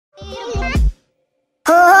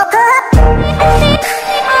Hey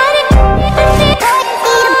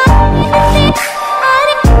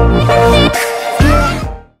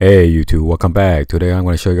YouTube, welcome back. Today I'm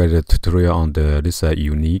going to show you guys a tutorial on this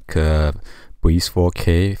Yuneec Breeze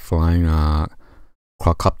 4K flying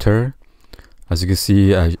quadcopter. As you can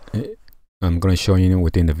see, I'm going to show you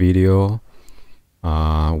within the video.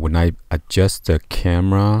 When I adjust the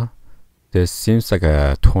camera, there seems like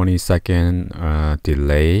a 20-second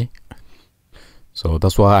delay, so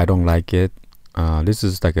that's why I don't like it. This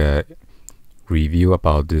is like a review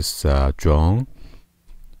about this drone.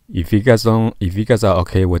 If you guys are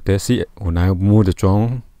okay with this, see, when I move the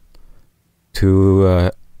drone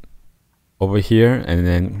to over here, and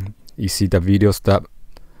then you see the video stop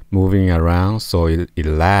moving around, so it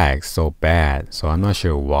lags so bad. So I'm not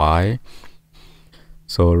sure why.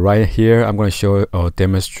 So right here, I'm going to show or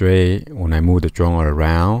demonstrate when I move the drone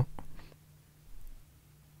around.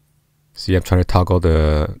 See, I'm trying to toggle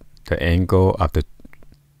the angle of the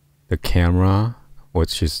camera,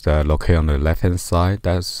 which is located on the left hand side.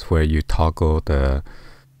 That's where you toggle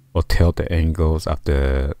or tilt the angles of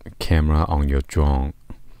the camera on your drone.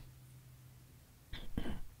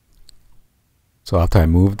 So after I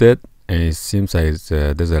moved it, and it seems like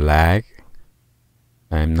there's a lag.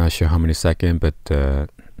 I'm not sure how many seconds, but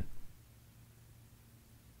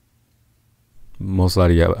most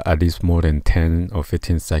likely at least more than 10 or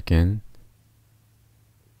 15 seconds.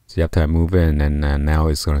 See, after I move it, and then now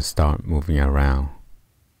it's going to start moving around.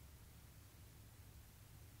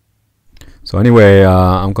 So anyway,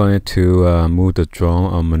 I'm going to move the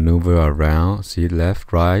drone or maneuver around. See,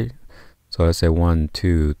 left, right. So let's say 1,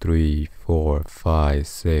 2, 3, 4, 5,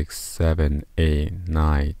 6, 7, 8,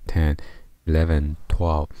 9, 10, 11,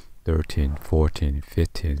 12, 13, 14,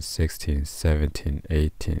 15, 16, 17,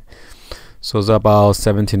 18. So it's about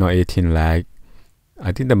 17 or 18 lag.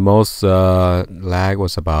 I think the most lag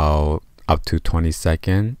was about up to 20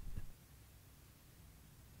 seconds.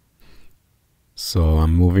 So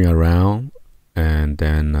I'm moving around, and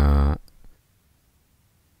then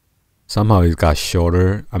somehow it got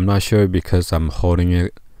shorter. I'm not sure because I'm holding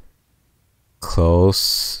it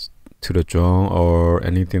close to the drone or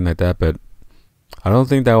anything like that, but I don't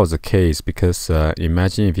think that was the case, because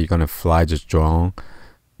imagine if you're gonna fly the drone,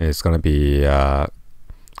 it's gonna be a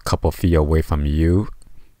couple feet away from you.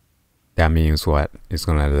 That means what? It's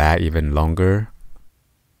gonna lag even longer.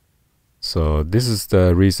 So this is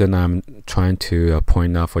the reason I'm trying to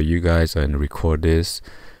point out for you guys and record this,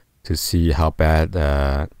 to see how bad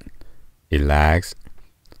it lags.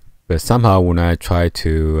 But somehow when I try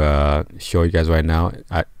to show you guys right now,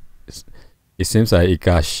 it seems like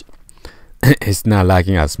it's not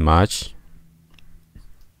lagging as much.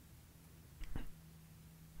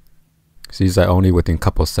 See, it's like only within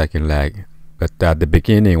couple second lag, but at the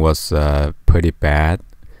beginning was pretty bad.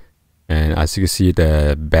 And as you can see,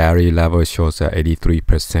 the battery level shows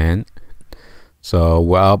 83%. So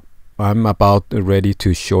well, I'm about ready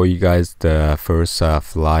to show you guys the first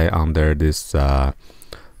flight under this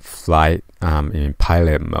flight in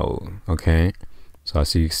pilot mode. Okay, so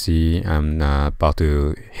as you can see, I'm about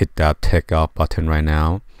to hit that takeoff button right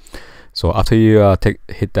now. So after you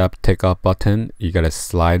hit that takeoff button, you gotta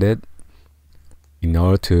slide it in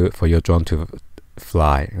order for your drone to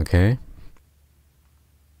fly. Okay.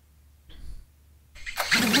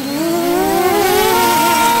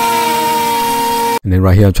 And then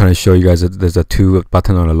right here, I'm trying to show you guys that there's a 2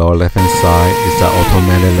 button on the lower left hand side. It's the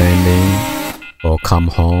automatic landing or come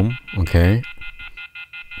home. Okay.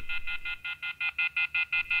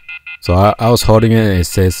 So I was holding it, and it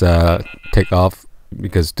says take off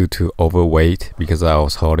because due to overweight, because I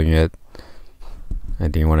was holding it. I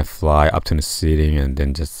didn't want to fly up to the ceiling and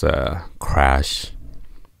then just crash.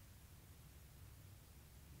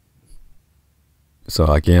 So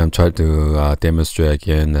again, I'm trying to demonstrate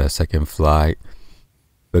again the second flight.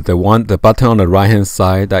 But the button on the right hand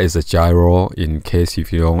side, that is a gyro, in case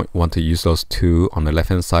if you don't want to use those 2 on the left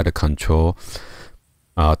hand side to control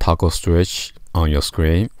toggle switch on your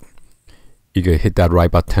screen. You could hit that right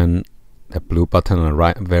button, the blue button on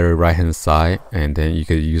the very right hand side, and then you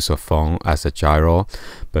could use your phone as a gyro.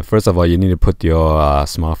 But first of all, you need to put your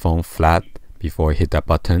smartphone flat before you hit that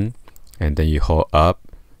button, and then you hold up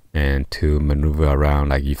and to maneuver around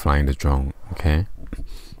like you flying the drone. Okay.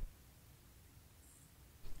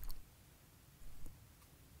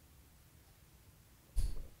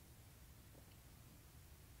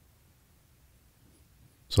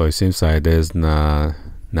 So it seems like there's not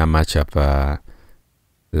much of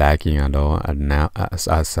lagging at all as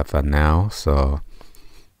of now. So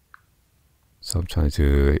I'm trying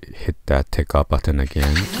to hit that takeoff button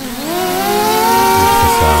again. Check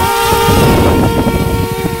this out.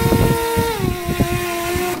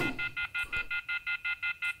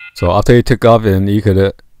 So after you took off, and you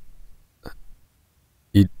could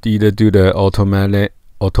either do the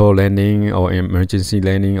auto landing or emergency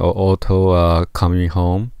landing or auto coming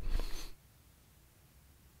home.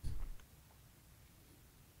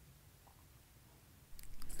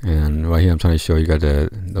 And right here I'm trying to show you guys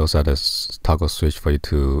those are the toggle switch for you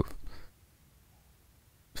to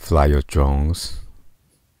fly your drones.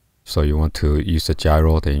 So you want to use the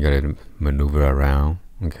gyro, then you gotta maneuver around.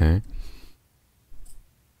 Okay.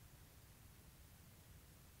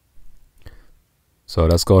 So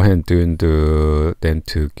let's go ahead and then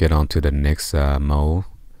to get on to the next mode.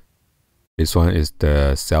 This one is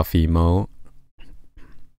the selfie mode.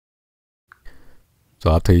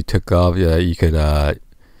 So after you took off, you could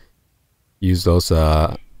use those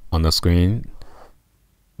on the screen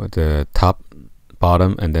with the top,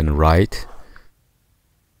 bottom, and then right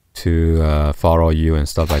to follow you and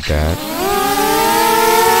stuff like that.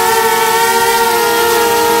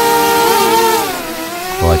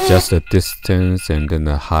 Or adjust the distance and then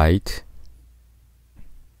the height.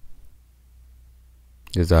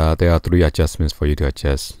 There are 3 adjustments for you to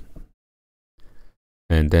adjust.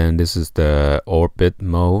 And then this is the orbit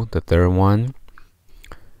mode, the third one.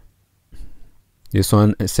 This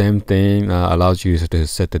one, same thing, allows you to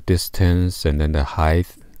set the distance and then the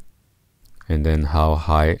height, and then how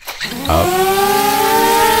high up.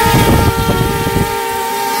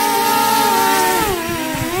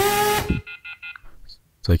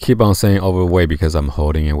 So I keep on saying overweight because I'm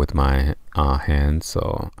holding it with my hand.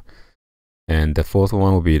 So, and the fourth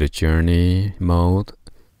one will be the journey mode.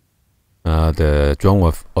 The drone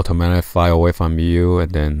will automatically fly away from you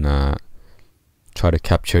and then try to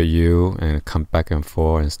capture you and come back and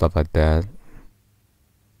forth and stuff like that.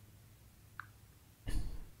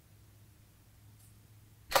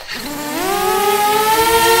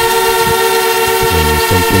 And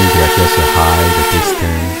same thing to adjust the height, the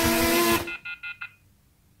distance.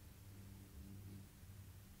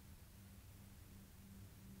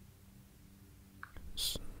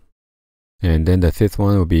 And then the fifth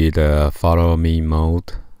one will be the follow me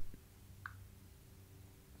mode.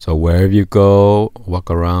 So wherever you go, walk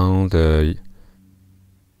around the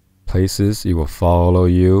places, it will follow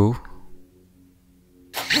you.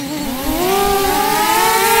 So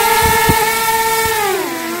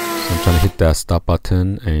I'm trying to hit that stop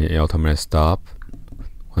button and it automatically stop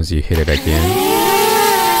once you hit it again.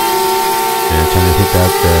 And I'm trying to hit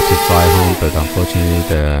that to fly home, but unfortunately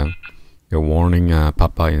the warning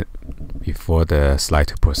pop up before the slide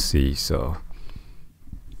to proceed. So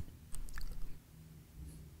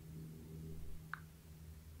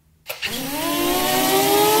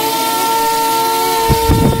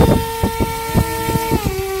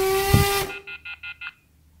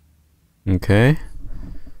okay,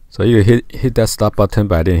 so you hit that stop button,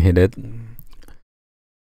 but I didn't hit it.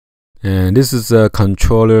 And this is a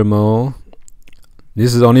controller mode.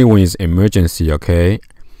 This is only when it's emergency, okay?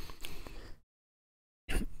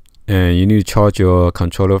 And you need to charge your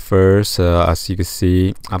controller first, as you can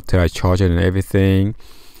see. After I charge it and everything,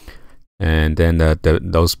 and then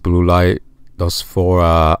those blue light, those 4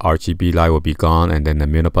 RGB light will be gone, and then the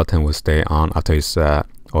middle button will stay on after it's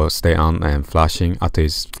or stay on and flashing after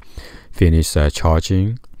it's finished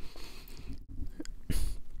charging.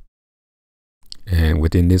 And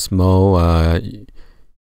within this mode,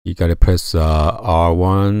 you gotta press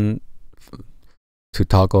R1 to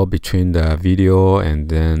toggle between the video and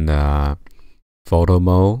then the photo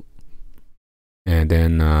mode, and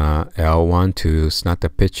then L1 to snap the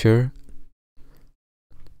picture,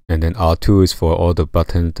 and then R2 is for all the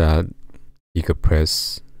buttons that you could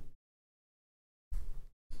press.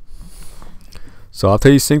 So after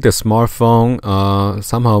you sync the smartphone,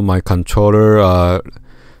 somehow my controller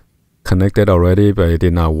connected already, but it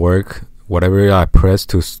did not work. Whatever I pressed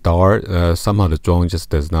to start, somehow the drone just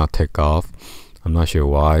does not take off. I'm not sure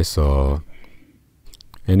why. So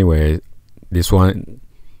anyway, this one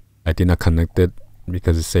I did not connect it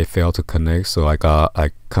because it said failed to connect, so I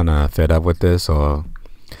kind of fed up with this. So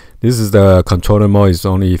this is the controller mode. It's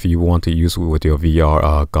only if you want to use it with your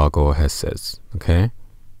VR goggle headsets. Okay.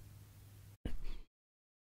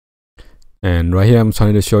 And right here I'm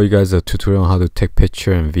trying to show you guys a tutorial on how to take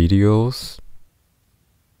picture and videos.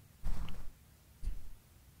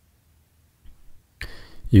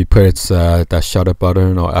 You press that shutter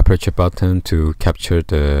button or aperture button to capture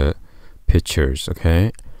the pictures,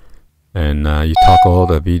 okay? And you toggle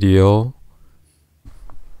the video.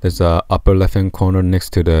 There's a upper left hand corner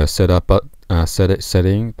next to the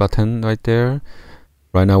setting button right there.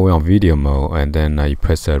 Right now we're on video mode, and then you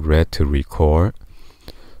press red to record.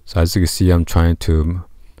 So as you can see, I'm trying to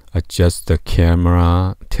adjust the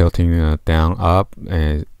camera, tilting down up,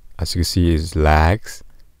 and as you can see, it lags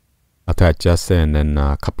after adjust it, and then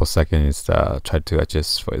a couple seconds try to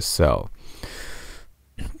adjust for itself.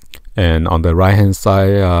 And on the right hand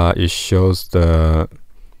side, it shows the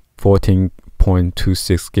 14.26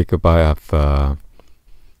 gigabyte of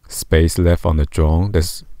space left on the drone.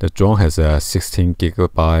 The drone has a 16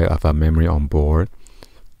 gigabyte of memory on board.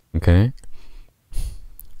 Okay.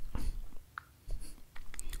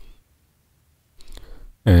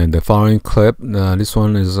 And the following clip, this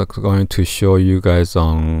one is going to show you guys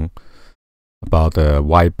on about the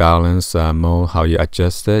white balance mode, how you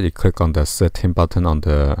adjust it. You click on the setting button on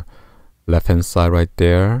the left hand side right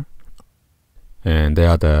there, and there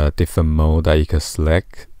are the different mode that you can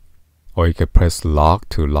select, or you can press lock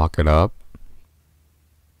to lock it up.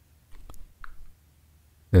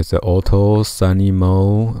 There's the auto, sunny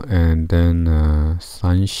mode, and then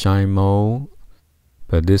sunshine mode.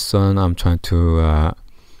 But this one I'm trying to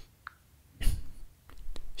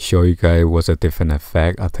show you guys what's a different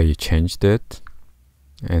effect after you changed it.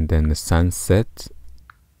 And then the sunset,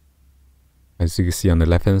 as you can see on the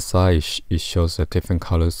left hand side, it shows a different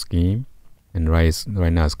color scheme, and right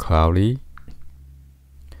now it's cloudy,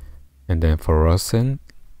 and then fluorescent,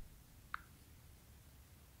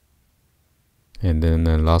 and then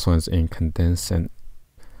the last one is incandescent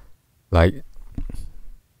light,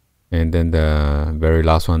 and then the very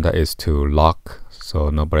last one that is to lock, so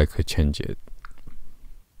nobody could change it.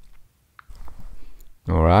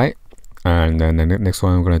 Alright, and then the next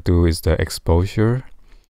one I'm gonna do is the exposure.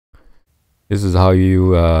 This is how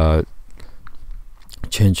you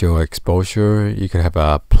change your exposure. You can have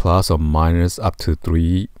a plus or minus up to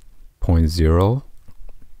 3.0.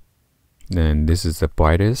 Then this is the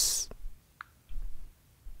brightest.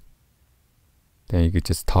 Then you could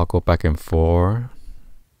just toggle back and forth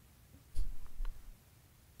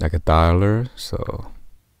like a dialer. So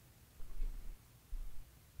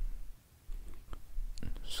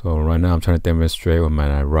right now I'm trying to demonstrate with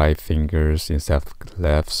my right fingers instead of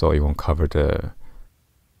left, so it won't cover the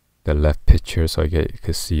left picture, so you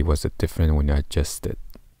can see what's the difference when you adjust it.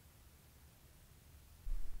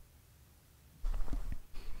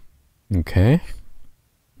 Okay.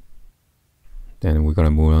 Then we're gonna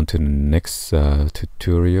move on to the next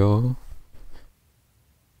tutorial.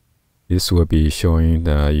 This will be showing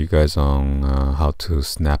you guys on how to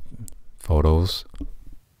snap photos.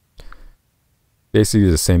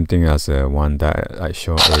 Basically the same thing as the one that I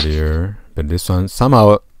showed earlier, but this one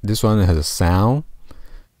has a sound,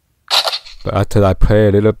 but after I play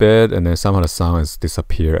a little bit, and then somehow the sound has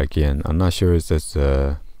disappeared again. I'm not sure if it's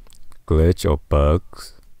a glitch or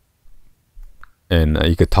bugs. And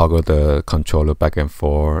you could toggle the controller back and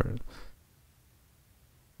forth.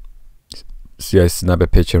 See, I snap a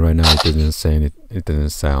picture right now, it didn't say it didn't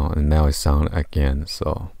sound, and now it sounds again,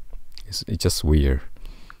 so it's just weird.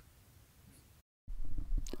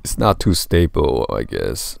 It's not too stable, I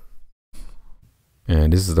guess.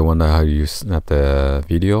 And this is the one that how you snap the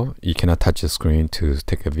video. You cannot touch the screen to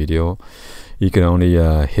take a video. You can only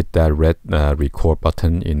hit that red record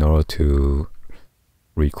button in order to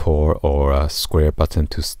record, or a square button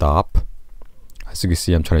to stop. As you can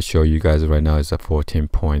see, I'm trying to show you guys right now is a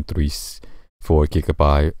 14.34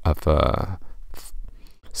 gigabyte of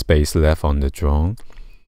space left on the drone.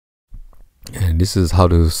 And this is how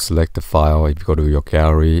to select the file. If you go to your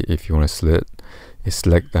gallery, if you want to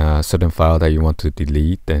select a certain file that you want to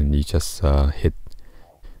delete, then you just hit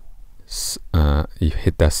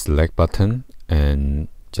that select button and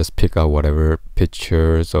just pick out whatever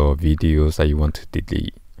pictures or videos that you want to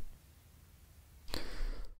delete.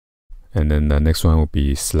 And then the next one will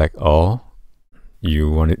be select all.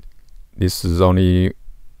 This is only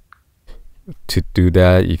to do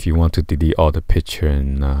that if you want to delete all the picture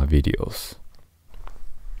and videos.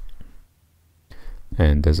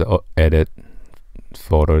 And there's an edit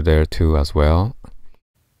photo there too as well.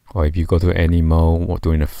 Or if you go to any mode or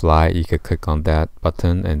during a flight, you can click on that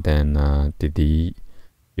button and then delete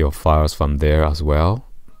your files from there as well.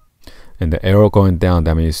 And the arrow going down,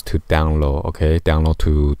 that means to download. Okay,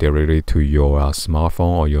 download directly to your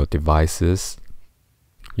smartphone or your devices,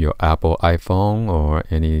 your Apple iPhone or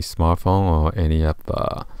any smartphone or any of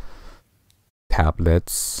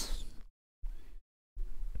tablets.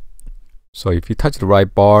 So if you touch the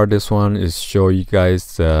right bar, this one is show you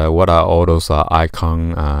guys what are all those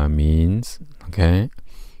icon means. Okay.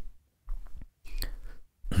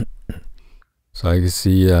 So you can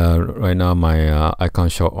see right now my icon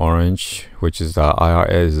show orange, which is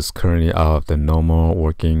IRS is currently out of the normal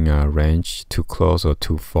working range, too close or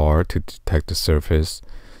too far to detect the surface.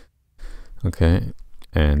 Okay,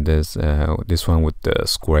 and there's this one with the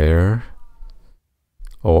square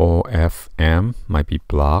OFM might be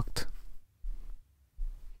blocked.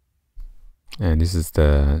 And this is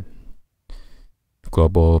the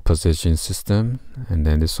global position system, and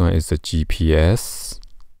then this one is the GPS.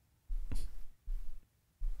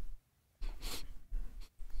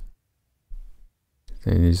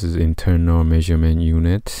 And this is internal measurement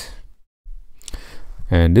unit.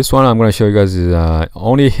 And this one I'm going to show you guys is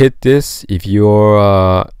only hit this if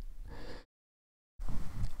you're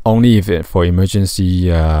only if it for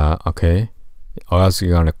emergency, okay, or else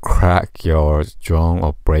you're gonna crack your drone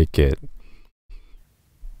or break it,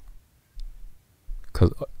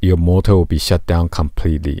 because your motor will be shut down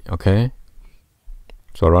completely. Okay,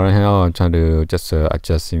 so right now I'm trying to just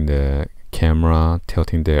adjusting the camera,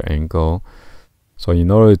 tilting the angle. So in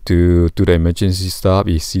order to do the emergency stop,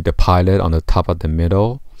 you see the pilot on the top of the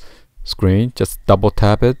middle screen. Just double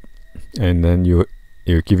tap it, and then you're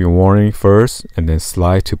giving warning first, and then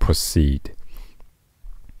slide to proceed.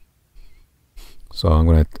 So I'm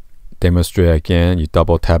gonna demonstrate again. You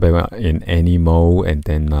double tap it in any mode, and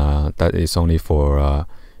then that is only for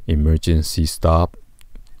emergency stop,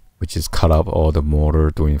 which is cut off all the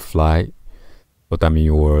motor during flight. So that means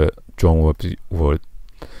your drone will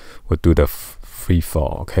do the free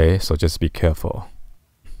fall. Okay, so just be careful.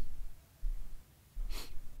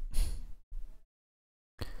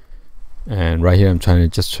 And right here I'm trying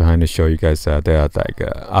to show you guys there are like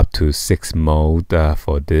up to 6 mode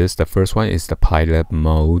for this. The first one is the pilot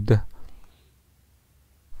mode,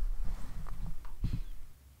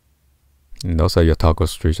 and those are your toggle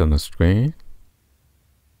switches on the screen.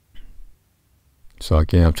 So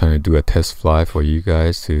again, I'm trying to do a test flight for you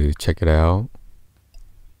guys to check it out.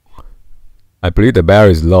 I believe the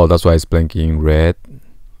battery is low, that's why it's blinking red,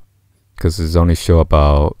 because it's only show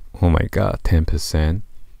about, oh my god, 10%.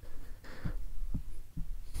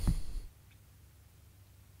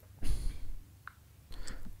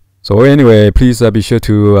 So anyway, please be sure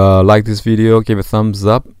to like this video, give a thumbs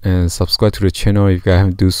up, and subscribe to the channel if you guys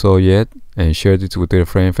haven't do so yet, and share it with your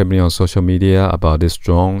friend, family on social media about this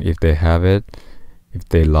drone if they have it, if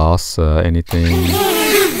they lost anything.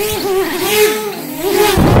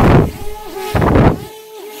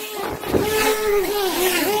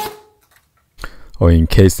 Or in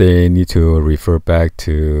case they need to refer back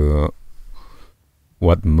to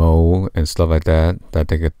what mode and stuff like that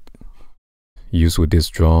they could use with this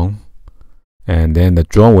drone. And then the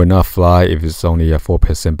drone will not fly if it's only a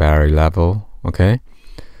 4% battery level. Okay,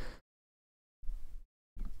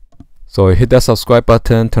 so hit that subscribe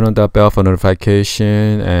button, turn on that bell for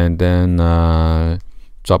notification, and then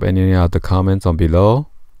drop any other comments on below.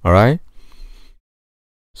 All right,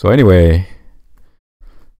 so anyway,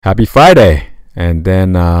 happy Friday, and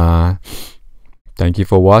then thank you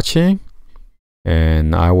for watching,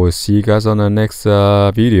 and I will see you guys on the next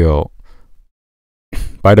video.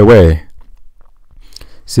 By the way,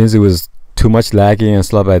 since it was too much lagging and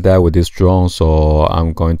stuff like that with this drone, so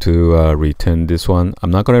I'm going to return this one.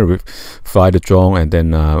 I'm not going to fly the drone and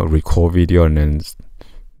then record video, and then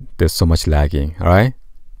there's so much lagging. All right,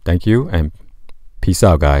 thank you and peace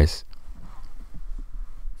out, guys.